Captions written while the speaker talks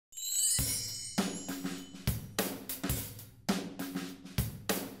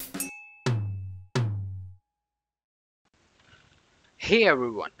Hey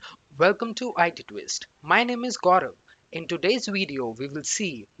everyone, welcome to IT Twist. My name is Gaurav. In today's video, we will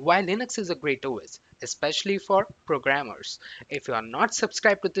see why Linux is a great OS, especially for programmers. If you are not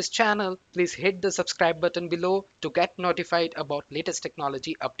subscribed to this channel, please hit the subscribe button below to get notified about latest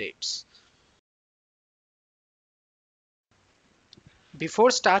technology updates.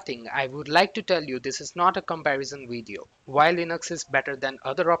 Before starting, I would like to tell you this is not a comparison video. While Linux is better than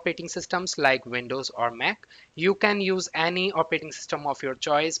other operating systems like Windows or Mac, you can use any operating system of your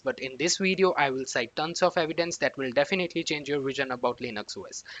choice, but in this video I will cite tons of evidence that will definitely change your vision about Linux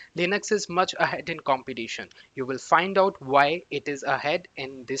OS. Linux is much ahead in competition. You will find out why it is ahead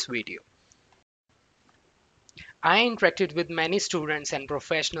in this video. I interacted with many students and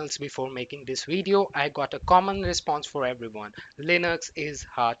professionals before making this video. I got a common response for everyone. Linux is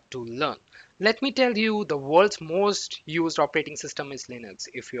hard to learn. Let me tell you, the world's most used operating system is Linux.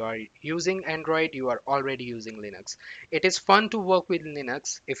 If you are using Android, you are already using Linux. It is fun to work with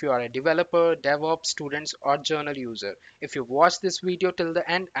Linux if you are a developer, DevOps, students, or journal user. If you watch this video till the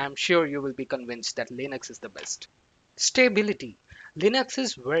end, I'm sure you will be convinced that Linux is the best. Stability. Linux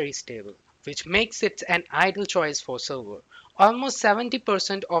is very stable, which makes it an ideal choice for server. Almost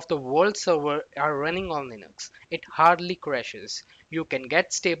 70% of the world's servers are running on Linux. It hardly crashes. You can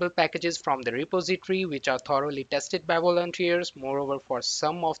get stable packages from the repository which are thoroughly tested by volunteers. Moreover, for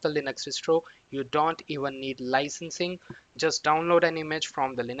some of the Linux distro, you don't even need licensing. Just download an image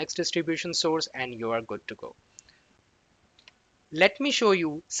from the Linux distribution source and you are good to go. Let me show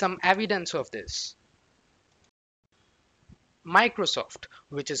you some evidence of this. Microsoft,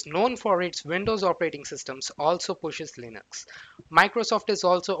 which is known for its Windows operating systems, also pushes Linux. Microsoft is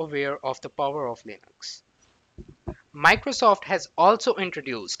also aware of the power of Linux. Microsoft has also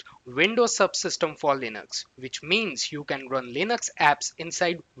introduced Windows subsystem for Linux, which means you can run Linux apps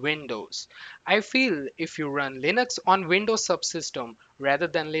inside Windows. I feel if you run Linux on Windows subsystem rather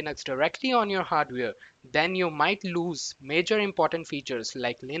than Linux directly on your hardware, then you might lose major important features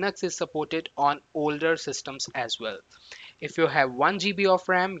like Linux is supported on older systems as well. If you have 1 GB of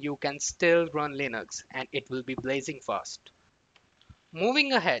RAM, you can still run Linux and it will be blazing fast.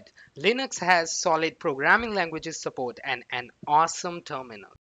 Moving ahead, Linux has solid programming languages support and an awesome terminal.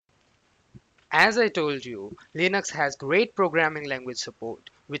 As I told you, Linux has great programming language support,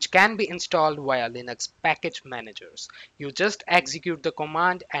 which can be installed via Linux package managers. You just execute the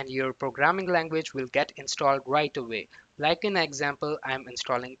command and your programming language will get installed right away. Like in example, I'm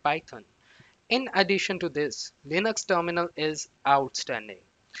installing Python. In addition to this, Linux terminal is outstanding.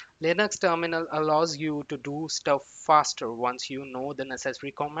 Linux terminal allows you to do stuff faster once you know the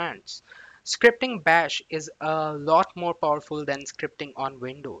necessary commands. Scripting bash is a lot more powerful than scripting on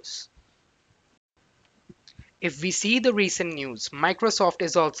Windows. If we see the recent news, Microsoft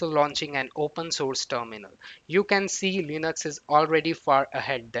is also launching an open source terminal. You can see Linux is already far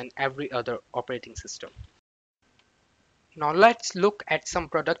ahead than every other operating system. Now let's look at some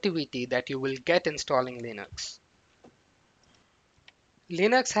productivity that you will get installing Linux.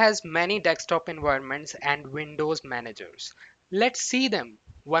 Linux has many desktop environments and Windows managers. Let's see them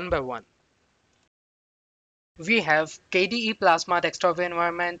one by one. We have KDE Plasma desktop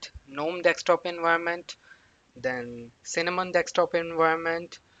environment, GNOME desktop environment, then Cinnamon desktop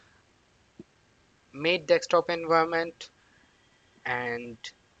environment, Mate desktop environment, and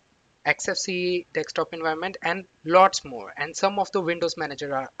XFCE desktop environment, and lots more. And some of the Windows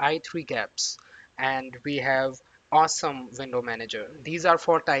manager are i3 gaps, and we have awesome window manager. These are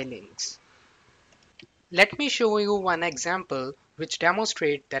for tilings. Let me show you one example which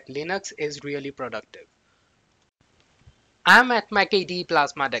demonstrates that Linux is really productive. I'm at my KDE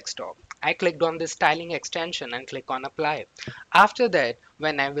Plasma desktop. I clicked on this styling extension and click on apply. After that,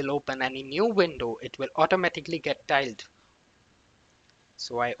 when I will open any new window, it will automatically get tiled.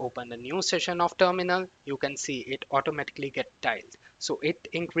 So I open a new session of terminal, you can see it automatically get tiled. So it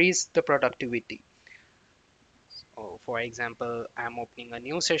increased the productivity. So for example, I'm opening a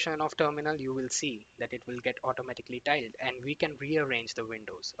new session of terminal, you will see that it will get automatically tiled and we can rearrange the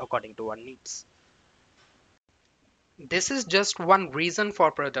windows according to our needs. This is just one reason for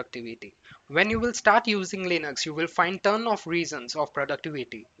productivity. When you will start using Linux, you will find ton of reasons of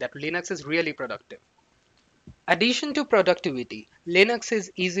productivity that Linux is really productive. Addition to productivity, Linux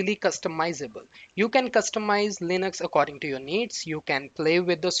is easily customizable. You can customize Linux according to your needs. You can play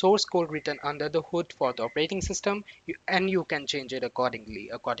with the source code written under the hood for the operating system, and you can change it accordingly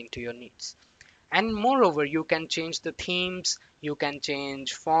according to your needs. And moreover, you can change the themes, you can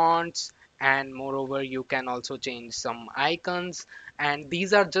change fonts, and moreover you can also change some icons, and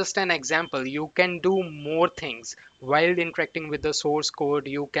these are just an example. You can do more things while interacting with the source code.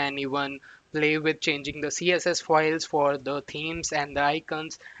 You can even play with changing the CSS files for the themes and the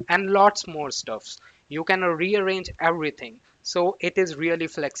icons and lots more stuffs. You can rearrange everything, so it is really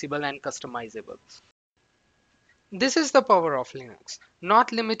flexible and customizable. This is the power of Linux.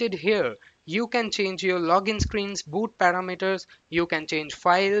 Not limited here. You can change your login screens, boot parameters, you can change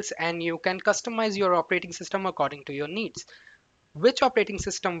files, and you can customize your operating system according to your needs. Which operating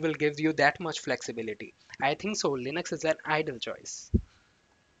system will give you that much flexibility? I think so. Linux is an ideal choice.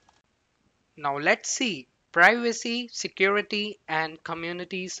 Now let's see privacy, security, and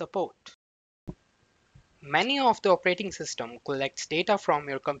community support. Many of the operating system collects data from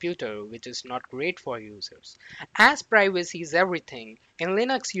your computer, which is not great for users. As privacy is everything, in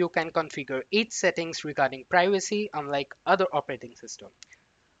Linux you can configure each settings regarding privacy unlike other operating systems.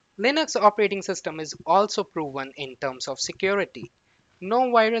 Linux operating system is also proven in terms of security. No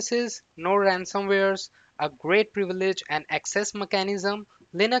viruses, no ransomwares, a great privilege and access mechanism.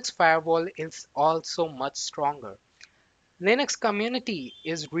 Linux firewall is also much stronger. Linux community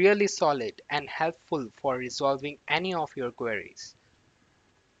is really solid and helpful for resolving any of your queries.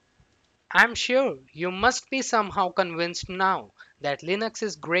 I'm sure you must be somehow convinced now that Linux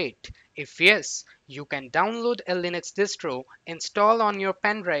is great. If yes, you can download a Linux distro, install on your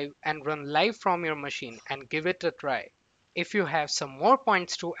pen drive and run live from your machine and give it a try. If you have some more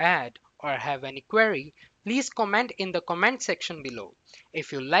points to add or have any query, please comment in the comment section below.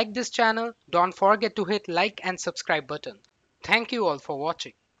 If you like this channel, don't forget to hit like and subscribe button. Thank you all for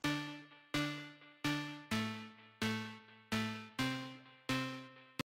watching.